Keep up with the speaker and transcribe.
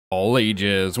All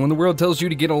ages. When the world tells you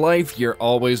to get a life, you're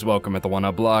always welcome at the One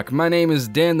Up Block. My name is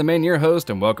Dan the Man, your host,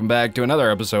 and welcome back to another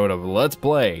episode of Let's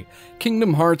Play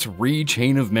Kingdom Hearts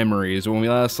Re-Chain of Memories. When we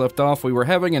last left off, we were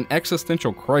having an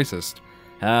existential crisis.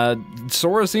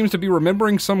 Sora seems to be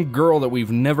remembering some girl that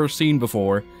we've never seen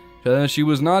before. She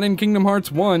was not in Kingdom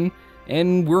Hearts 1,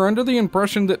 and we're under the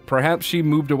impression that perhaps she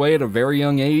moved away at a very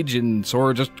young age and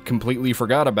Sora just completely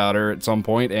forgot about her at some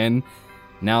point, and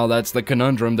now that's the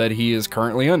conundrum that he is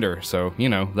currently under. So, you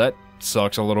know, that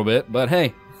sucks a little bit, but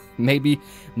hey, maybe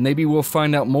we'll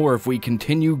find out more if we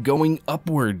continue going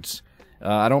upwards.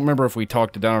 I don't remember if we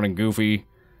talked to Donald and Goofy.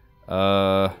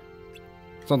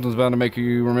 Something's about to make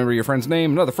you remember your friend's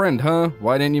name. Another friend, huh?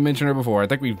 Why didn't you mention her before? I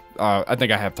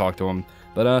think I have talked to him.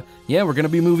 But, yeah, we're gonna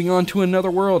be moving on to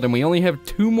another world, and we only have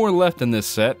 2 more left in this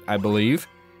set, I believe.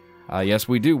 Yes,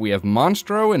 we do. We have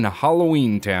Monstro and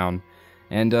Halloween Town.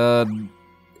 And,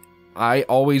 I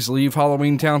always leave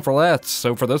Halloween Town for last,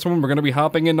 so for this one, we're gonna be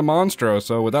hopping into Monstro,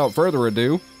 so without further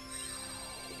ado,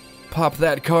 pop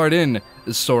that card in,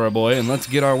 Sora boy, and let's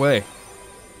get our way.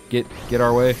 Get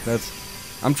our way?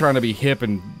 I'm trying to be hip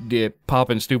and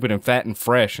poppin', stupid, and fat and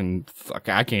fresh, and fuck,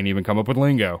 I can't even come up with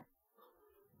lingo.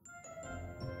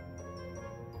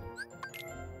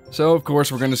 So, of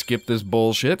course, we're gonna skip this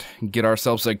bullshit, and get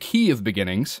ourselves a Key of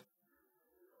Beginnings.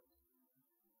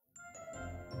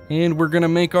 And we're gonna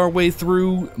make our way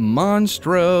through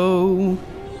Monstro.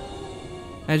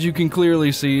 As you can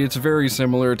clearly see, it's very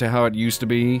similar to how it used to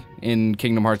be in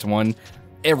Kingdom Hearts 1.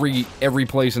 Every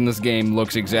place in this game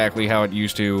looks exactly how it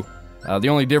used to. The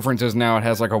only difference is now it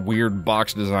has like a weird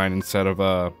box design instead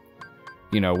of,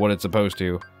 you know, what it's supposed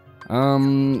to.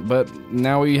 But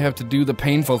now we have to do the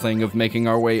painful thing of making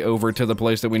our way over to the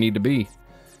place that we need to be.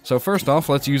 So first off,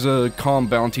 let's use a calm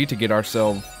bounty to get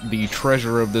ourselves the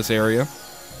treasure of this area.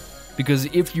 Because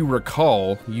if you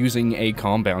recall, using a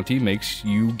calm bounty makes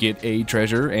you get a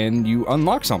treasure and you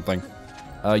unlock something.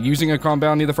 Using a calm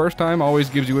bounty the first time always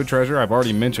gives you a treasure. I've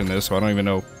already mentioned this, so I don't even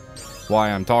know why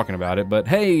I'm talking about it. But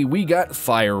hey, we got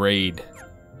Fire Raid.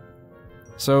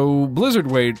 So Blizzard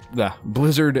Wade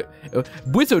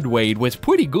was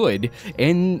pretty good,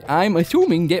 and I'm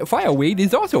assuming that Fire Raid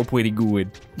is also pretty good.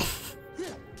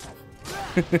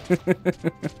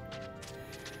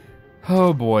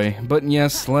 Oh boy, but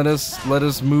yes, let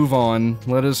us move on.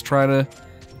 Let us try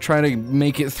to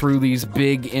make it through these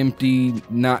big, empty,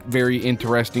 not very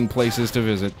interesting places to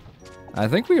visit. I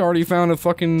think we already found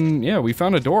we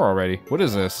found a door already. What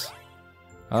is this?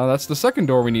 That's the second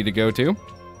door we need to go to.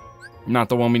 Not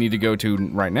the one we need to go to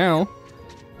right now,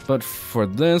 but for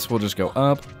this, we'll just go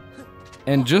up.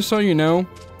 And just so you know,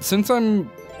 since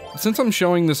I'm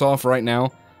showing this off right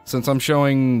now, since I'm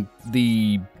showing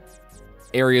the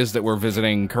areas that we're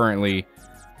visiting currently,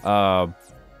 what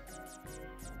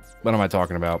am I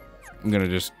talking about? I'm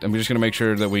just gonna make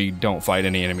sure that we don't fight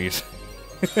any enemies.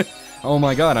 Oh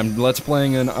my god, I'm let's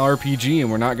playing an RPG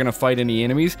and we're not gonna fight any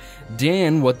enemies?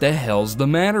 Dan, what the hell's the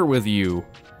matter with you?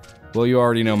 Well, you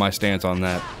already know my stance on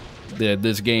that.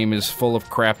 This game is full of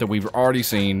crap that we've already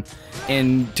seen,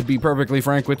 and to be perfectly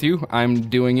frank with you, I'm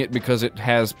doing it because it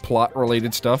has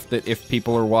plot-related stuff that if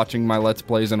people are watching my Let's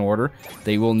Plays in order,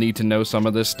 they will need to know some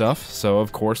of this stuff, so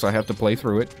of course I have to play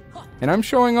through it. And I'm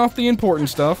showing off the important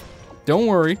stuff. Don't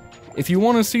worry. If you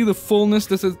want to see the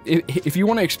fullness, if you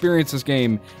want to experience this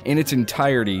game in its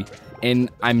entirety,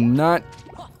 and I'm not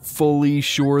fully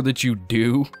sure that you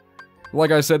do,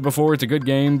 like I said before, it's a good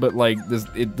game, but like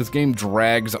this game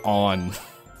drags on,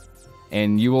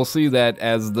 and you will see that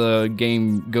as the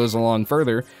game goes along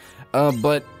further.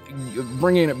 But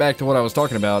bringing it back to what I was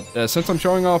talking about, since I'm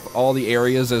showing off all the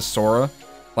areas as Sora,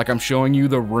 like I'm showing you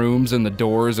the rooms and the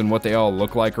doors and what they all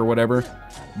look like or whatever,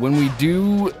 when we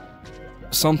do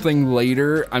something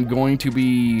later, I'm going to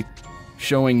be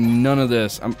showing none of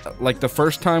this. Like the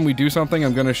first time we do something,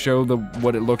 I'm going to show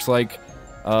what it looks like.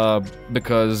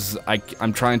 Because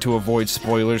I'm trying to avoid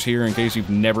spoilers here in case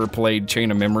you've never played Chain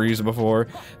of Memories before.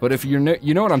 But if you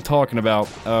know what I'm talking about,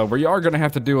 where you are going to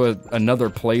have to do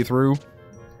another playthrough,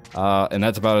 and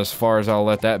that's about as far as I'll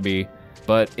let that be.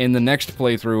 But in the next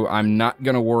playthrough, I'm not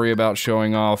going to worry about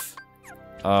showing off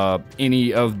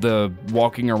any of the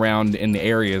walking around in the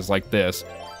areas like this,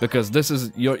 because this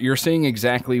is you're seeing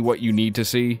exactly what you need to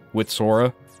see with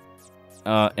Sora.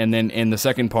 And then in the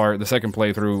second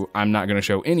playthrough, I'm not going to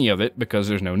show any of it because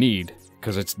there's no need.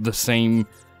 Because it's the same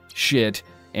shit,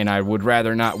 and I would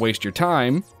rather not waste your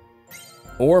time,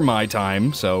 or my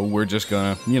time, so we're just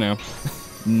gonna, you know,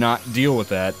 not deal with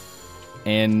that.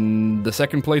 And the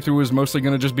second playthrough is mostly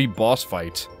going to just be boss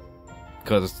fights.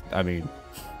 Because, I mean,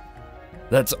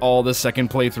 That's all the second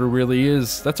playthrough really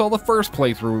is. That's all the first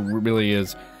playthrough really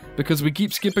is. because we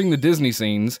keep skipping the Disney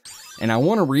scenes, and I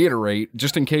want to reiterate,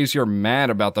 just in case you're mad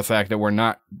about the fact that we're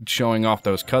not showing off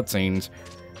those cutscenes,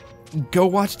 go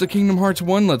watch the Kingdom Hearts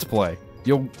 1 Let's Play.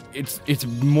 It's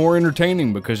more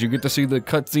entertaining because you get to see the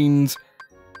cutscenes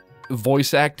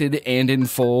voice acted and in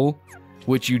full,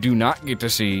 which you do not get to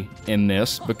see in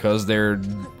this because they're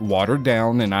watered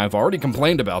down, and I've already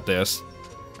complained about this.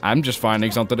 I'm just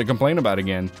finding something to complain about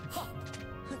again.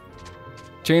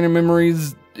 Chain of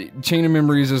Memories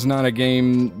is not a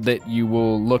game that you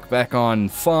will look back on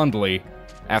fondly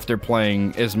after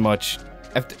playing as much.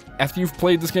 After you've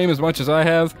played this game as much as I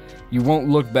have, you won't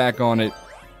look back on it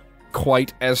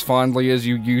quite as fondly as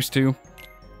you used to.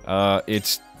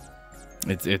 It's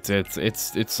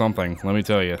something, let me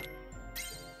tell you.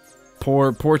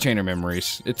 Poor Chain of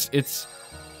Memories.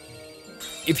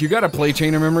 If you gotta play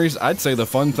Chain of Memories, I'd say the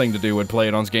fun thing to do would play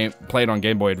it on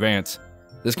Game Boy Advance.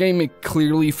 This game, it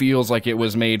clearly feels like it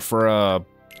was made for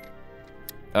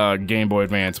Game Boy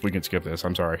Advance. We can skip this,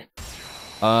 I'm sorry.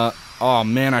 Oh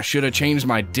man, I should have changed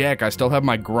my deck. I still have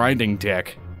my grinding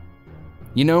deck.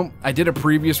 You know, I did a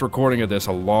previous recording of this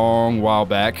a long while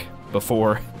back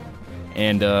before,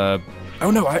 and oh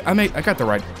no, I got the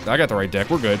right deck.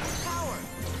 We're good.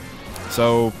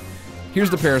 So, here's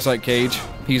the Parasite Cage.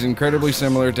 He's incredibly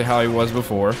similar to how he was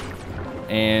before,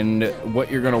 and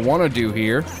what you're gonna want to do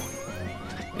here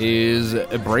is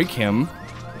break him,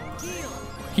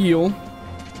 heal,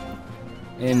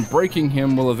 and breaking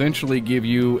him will eventually give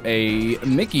you a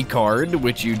Mickey card,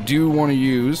 which you do want to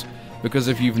use, because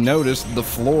if you've noticed, the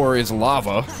floor is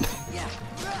lava.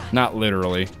 Not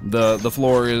literally. The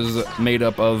floor is made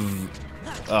up of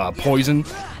poison,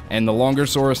 and the longer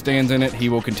Sora stands in it, he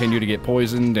will continue to get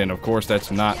poisoned, and of course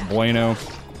that's not bueno.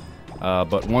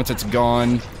 But once it's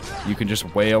gone, you can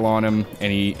just wail on him,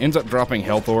 and he ends up dropping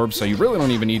health orbs, so you really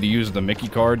don't even need to use the Mickey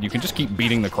card. You can just keep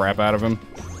beating the crap out of him,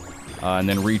 and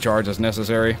then recharge as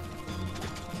necessary.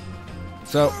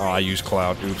 So, oh, I used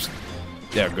Cloud, oops.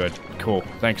 Yeah, good, cool.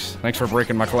 Thanks for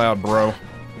breaking my Cloud, bro.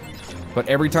 But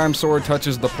every time Sora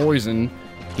touches the poison,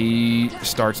 he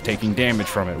starts taking damage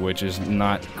from it, which is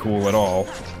not cool at all,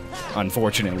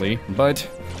 unfortunately. But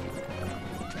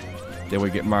did we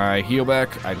get my heal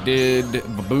back? I did.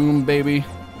 Boom, baby.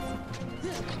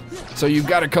 So you've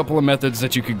got a couple of methods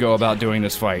that you could go about doing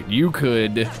this fight. You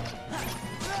could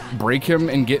break him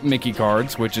and get Mickey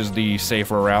cards, which is the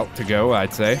safer route to go,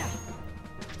 I'd say.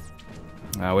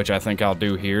 Which I think I'll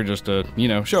do here, just to, you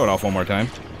know, show it off one more time.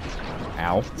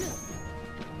 Ow.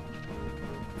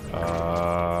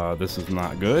 This is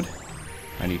not good.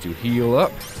 I need to heal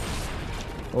up.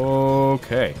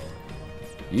 Okay.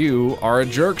 You are a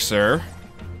jerk, sir.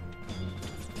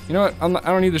 You know what?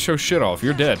 I don't need to show shit off.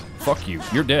 You're dead. Fuck you.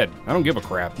 You're dead. I don't give a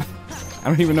crap. I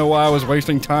don't even know why I was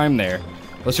wasting time there.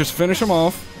 Let's just finish him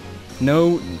off.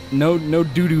 No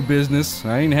doo-doo business.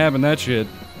 I ain't having that shit.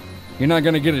 You're not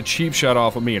gonna get a cheap shot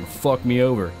off of me and fuck me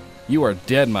over. You are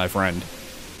dead, my friend.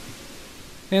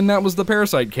 And that was the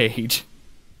Parasite Cage.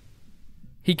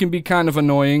 He can be kind of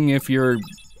annoying if you're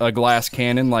a glass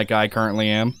cannon like I currently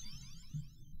am.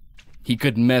 He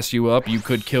could mess you up. You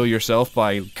could kill yourself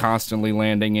by constantly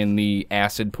landing in the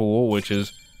acid pool, which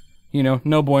is, you know,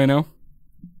 no bueno.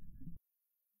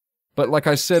 But like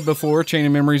I said before, Chain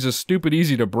of Memories is stupid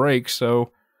easy to break,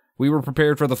 so we were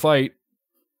prepared for the fight.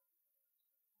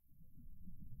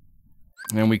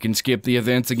 And we can skip the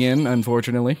events again,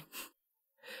 unfortunately.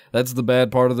 That's the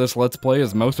bad part of this Let's Play,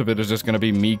 is most of it is just going to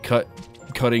be me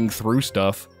cutting through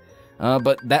stuff.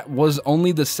 But that was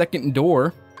only the second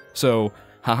door, so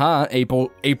haha,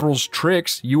 April's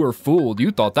tricks, you were fooled.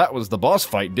 You thought that was the boss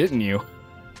fight, didn't you?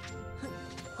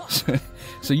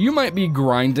 So you might be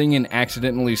grinding and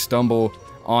accidentally stumble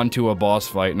onto a boss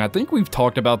fight, and I think we've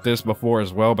talked about this before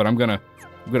as well, but I'm gonna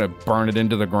burn it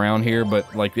into the ground here.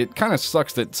 But like, it kind of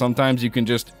sucks that sometimes you can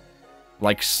just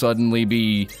like suddenly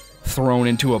be thrown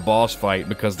into a boss fight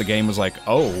because the game was like,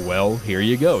 oh well, here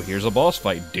you go, here's a boss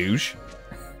fight, douche.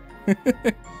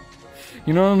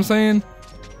 You know what I'm saying?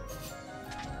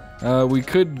 We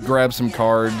could grab some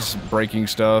cards, breaking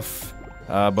stuff,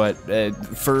 but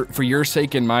for your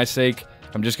sake and my sake,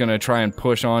 I'm just gonna try and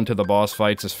push on to the boss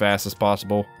fights as fast as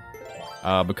possible,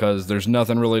 because there's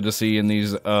nothing really to see in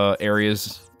these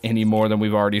areas any more than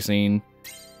we've already seen.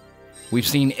 We've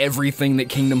seen everything that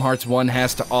Kingdom Hearts 1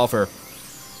 has to offer.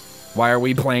 Why are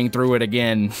we playing through it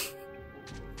again?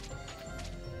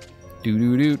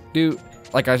 Do.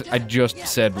 Like I just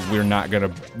said, we're not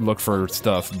gonna look for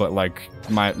stuff, but like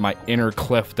my inner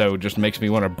klepto just makes me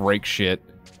want to break shit.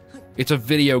 It's a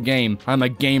video game. I'm a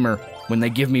gamer. When they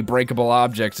give me breakable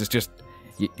objects, it's just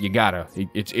you gotta.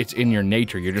 It's in your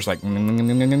nature. You're just like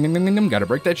gotta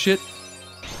break that shit.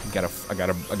 I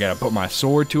gotta put my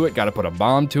sword to it, gotta put a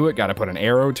bomb to it, gotta put an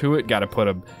arrow to it, gotta put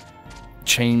a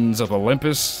Chains of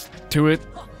Olympus to it.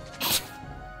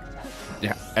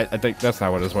 Yeah, I think that's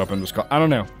not what his weapon was called. I don't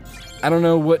know. I don't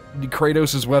know what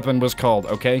Kratos' weapon was called,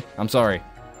 okay? I'm sorry.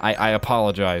 I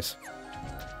apologize.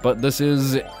 But this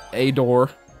is a door.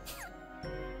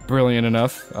 Brilliant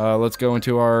enough. Let's go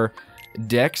into our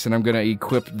decks, and I'm gonna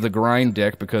equip the grind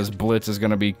deck because Blitz is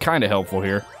gonna be kinda helpful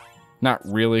here. Not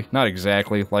really, not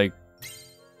exactly, like,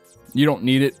 you don't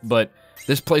need it, but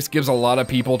this place gives a lot of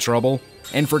people trouble,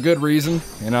 and for good reason,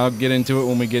 and I'll get into it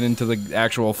when we get into the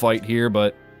actual fight here,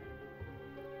 but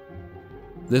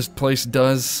this place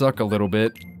does suck a little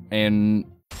bit, and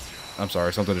I'm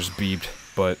sorry, something just beeped,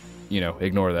 but, you know,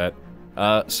 ignore that.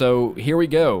 So here we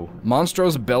go.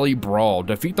 Monstro's Belly Brawl.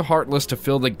 Defeat the Heartless to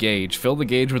fill the gauge. Fill the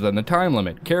gauge within the time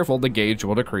limit. Careful, the gauge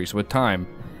will decrease with time.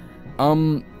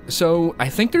 So I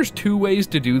think there's 2 ways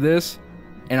to do this,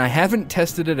 and I haven't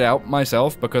tested it out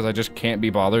myself because I just can't be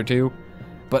bothered to.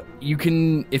 But you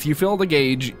can, if you fill the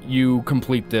gauge, you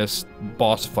complete this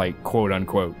boss fight, quote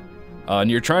unquote. And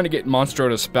you're trying to get Monstro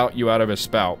to spout you out of his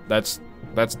spout. That's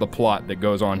the plot that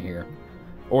goes on here.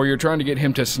 Or you're trying to get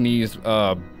him to sneeze,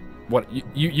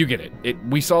 you get it.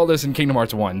 We saw this in Kingdom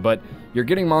Hearts 1, but you're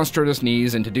getting Monstro to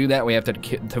sneeze, and to do that we have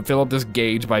to fill up this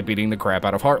gauge by beating the crap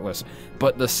out of Heartless.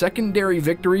 But the secondary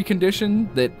victory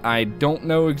condition, that I don't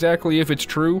know exactly if it's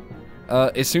true,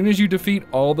 as soon as you defeat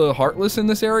all the Heartless in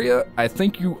this area, I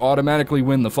think you automatically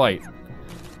win the fight.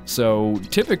 So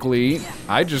typically,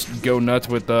 I just go nuts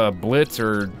with Blitz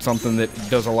or something that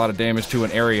does a lot of damage to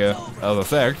an area of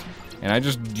effect, and I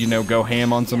just, you know, go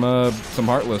ham on some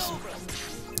Heartless.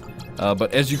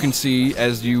 But as you can see,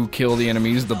 as you kill the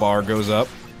enemies, the bar goes up.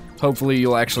 Hopefully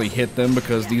you'll actually hit them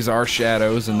because these are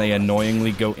shadows and they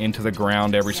annoyingly go into the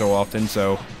ground every so often,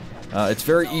 so it's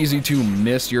very easy to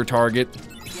miss your target.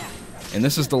 And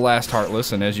this is the last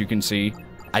Heartless, and as you can see,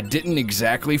 I didn't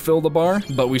exactly fill the bar,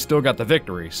 but we still got the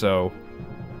victory, so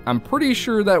I'm pretty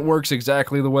sure that works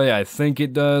exactly the way I think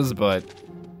it does, but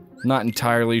not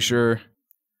entirely sure.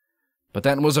 But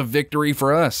that was a victory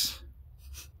for us.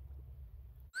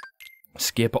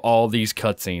 Skip all these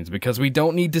cutscenes because we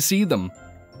don't need to see them.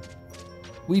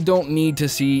 We don't need to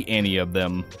see any of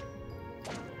them.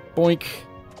 Boink.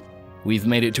 We've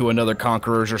made it to another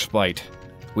Conqueror's Respite.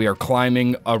 We are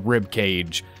climbing a rib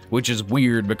cage, which is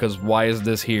weird because why is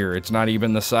this here? It's not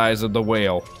even the size of the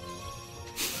whale.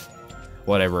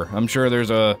 Whatever. I'm sure there's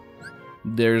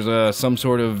some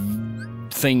sort of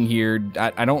thing here.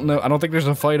 I don't know. I don't think there's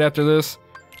a fight after this.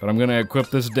 But I'm gonna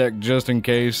equip this deck just in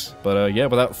case. But yeah,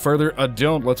 without further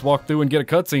ado, let's walk through and get a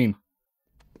cutscene.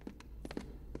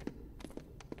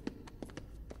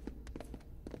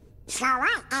 So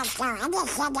what is there anything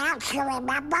else you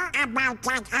remember about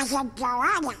that other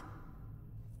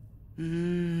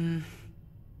Joanna?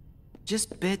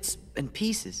 Just bits and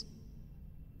pieces.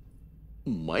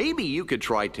 Maybe you could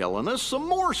try telling us some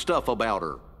more stuff about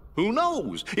her. Who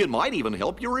knows? It might even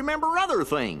help you remember other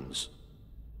things.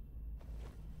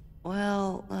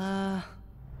 Well,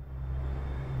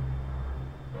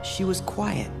 she was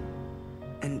quiet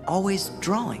and always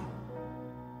drawing.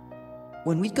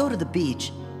 When we'd go to the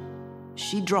beach,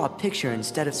 she'd draw a picture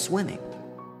instead of swimming.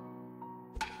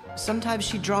 Sometimes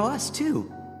she'd draw us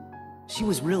too. She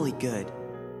was really good.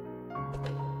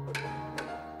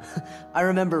 I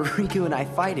remember Riku and I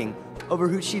fighting over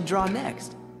who she'd draw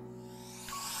next.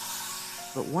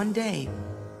 But one day,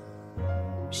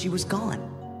 she was gone.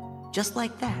 Just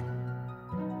like that.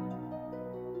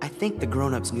 I think the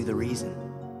grown-ups knew the reason.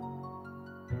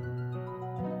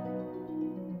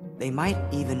 They might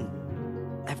even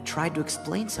have tried to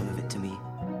explain some of it to me.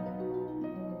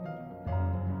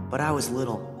 But I was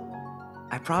little.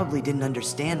 I probably didn't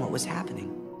understand what was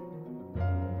happening.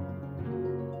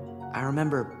 I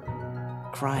remember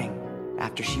crying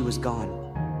after she was gone.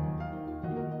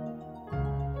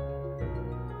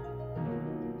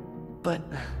 But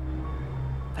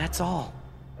that's all.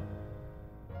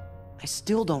 I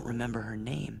still don't remember her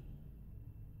name.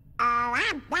 Oh,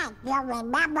 I bet you'll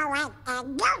remember it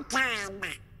in no time.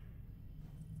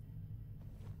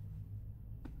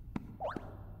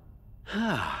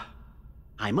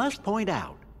 I must point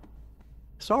out,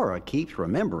 Sora keeps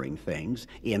remembering things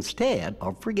instead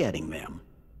of forgetting them.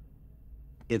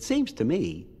 It seems to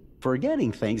me,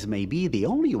 forgetting things may be the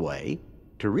only way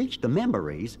to reach the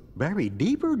memories buried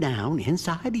deeper down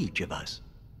inside each of us.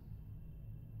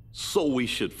 So we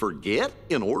should forget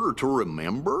in order to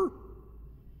remember?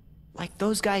 Like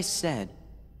those guys said,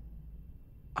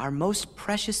 our most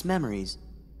precious memories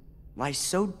lie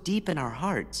so deep in our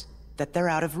hearts that they're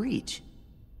out of reach.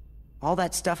 All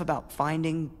that stuff about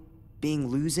finding being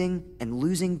losing and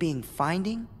losing being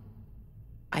finding?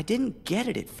 I didn't get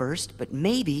it at first, but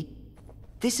maybe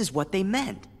this is what they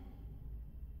meant.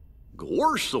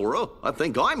 Gosh, Sora, I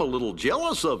think I'm a little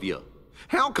jealous of you.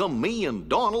 How come me and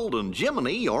Donald and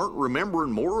Jiminy aren't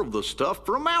remembering more of the stuff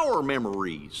from our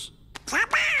memories? Come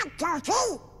on, Goofy!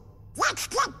 Let's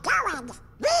get going!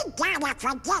 We gotta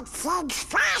forget things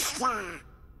faster!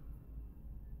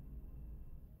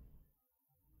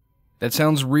 That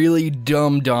sounds really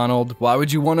dumb, Donald. Why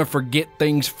would you want to forget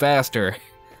things faster?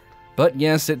 But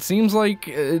yes, it seems like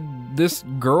this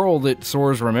girl that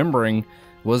Sora's remembering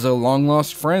was a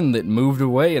long-lost friend that moved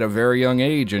away at a very young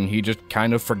age, and he just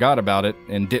kind of forgot about it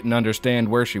and didn't understand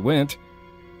where she went.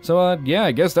 So, yeah,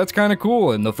 I guess that's kind of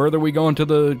cool, and the further we go into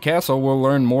the castle, we'll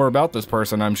learn more about this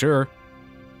person, I'm sure.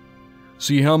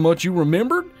 See how much you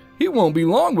remembered? It won't be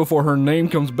long before her name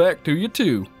comes back to you,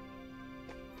 too.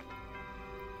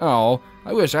 Oh,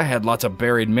 I wish I had lots of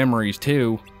buried memories,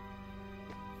 too.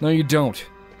 No, you don't.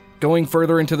 Going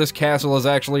further into this castle is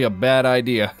actually a bad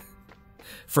idea.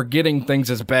 Forgetting things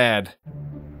is bad.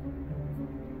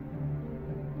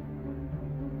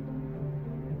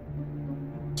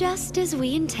 Just as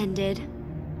we intended.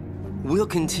 We'll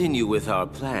continue with our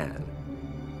plan.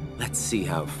 Let's see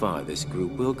how far this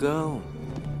group will go.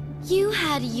 You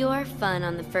had your fun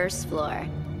on the first floor.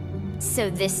 So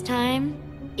this time,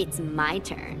 it's my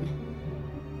turn.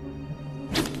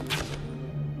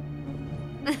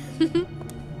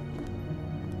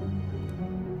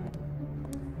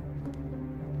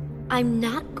 I'm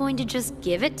not going to just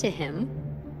give it to him.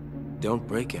 Don't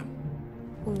break him.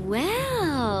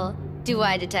 Well, do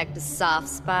I detect a soft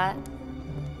spot?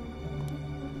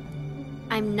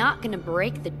 I'm not gonna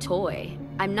break the toy.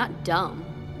 I'm not dumb.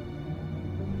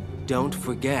 Don't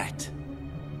forget,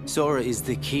 Sora is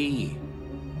the key.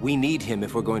 We need him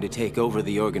if we're going to take over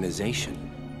the organization.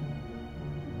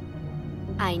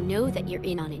 I know that you're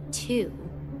in on it too.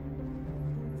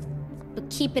 But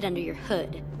keep it under your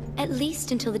hood. At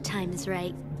least until the time is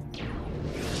right.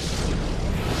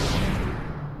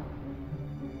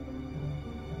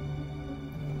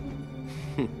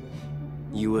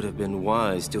 You would have been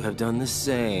wise to have done the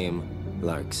same,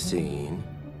 Larxene.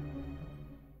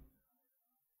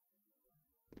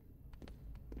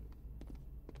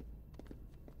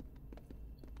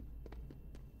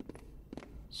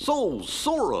 So,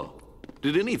 Sora,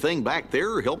 did anything back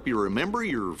there help you remember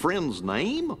your friend's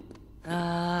name?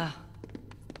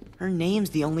 Her name's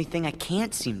the only thing I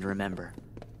can't seem to remember.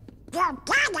 You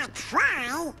gotta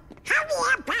try!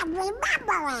 Hurry up and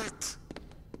remember it!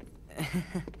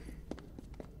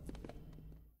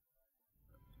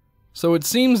 So it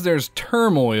seems there's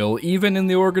turmoil even in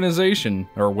the organization,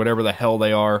 or whatever the hell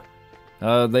they are.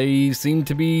 They seem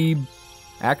to be...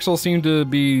 Axel seemed to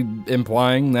be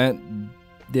implying that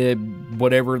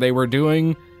whatever they were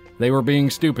doing, they were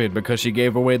being stupid because she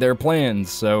gave away their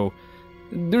plans, so...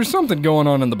 There's something going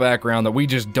on in the background that we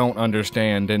just don't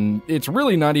understand, and it's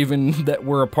really not even that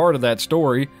we're a part of that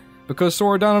story, because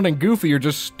Sora, Donald, and Goofy are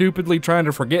just stupidly trying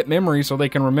to forget memories so they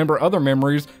can remember other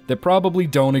memories that probably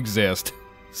don't exist.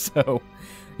 So,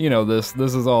 you know, this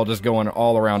is all just going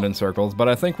all around in circles, but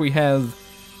I think we have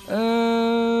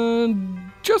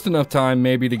just enough time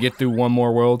maybe to get through one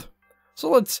more world. So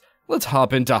let's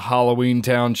hop into Halloween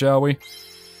Town, shall we?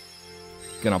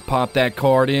 Gonna pop that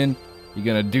card in. You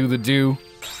gonna do the do?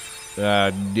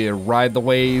 Ride the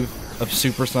wave of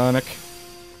Supersonic?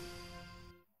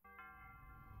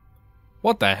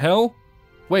 What the hell?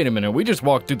 Wait a minute, we just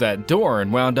walked through that door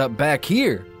and wound up back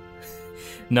here.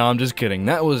 No, I'm just kidding.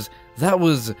 That was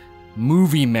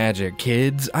movie magic,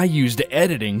 kids. I used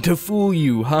editing to fool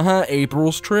you. Haha,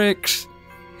 April's tricks.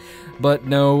 But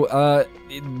no,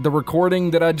 the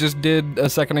recording that I just did a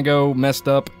second ago messed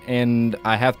up, and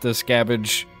I have to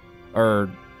scavenge, or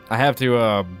I have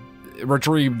to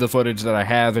retrieve the footage that I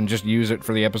have and just use it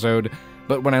for the episode.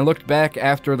 But when I looked back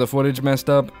after the footage messed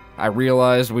up, I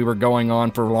realized we were going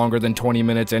on for longer than 20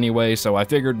 minutes anyway, so I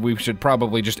figured we should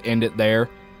probably just end it there.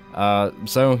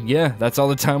 So yeah, that's all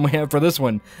the time we have for this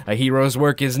one. A hero's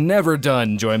work is never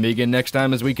done. Join me again next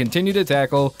time as we continue to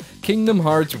tackle Kingdom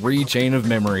Hearts Re-Chain of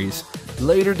Memories.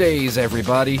 Later days,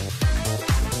 everybody.